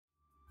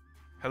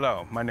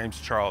Hello, my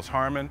name's Charles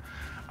Harmon.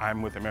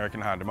 I'm with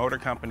American HondaMotor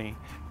Company,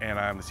 and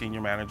I'm the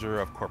Senior Manager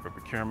of Corporate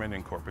Procurement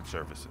and Corporate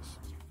Services.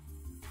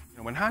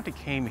 When Honda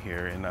came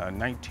here in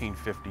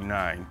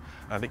 1959,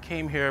 they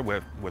came here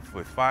with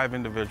 5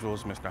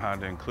 individuals, Mr.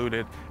 Honda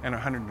included, and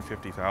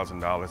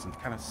 $150,000, and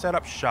kind of set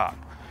up shop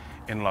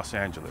in Los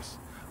Angeles.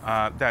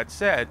 That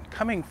said,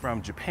 coming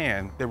from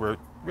Japan, they were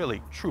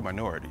really true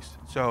minorities.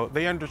 So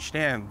they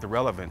understand the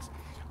relevance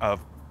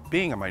of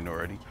being a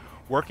minority,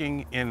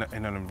 working in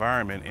an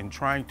environment and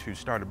trying to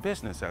start a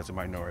business as a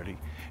minority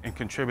and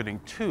contributing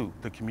to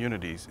the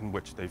communities in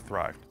which they've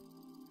thrived.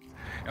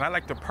 And I'd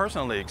like to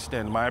personally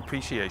extend my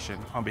appreciation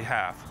on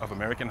behalf of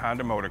American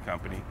HondaMotor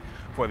Company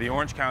for the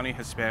Orange County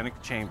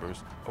Hispanic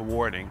Chamber's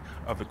awarding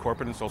of the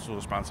Corporate and Social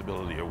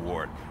Responsibility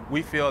Award.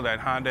 We feel that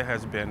Honda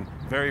has been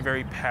very,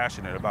 very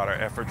passionate about our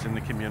efforts in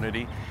the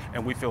community,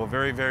 and we feel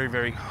very, very,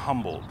 very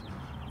humbled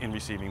in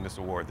receiving this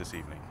award this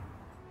evening.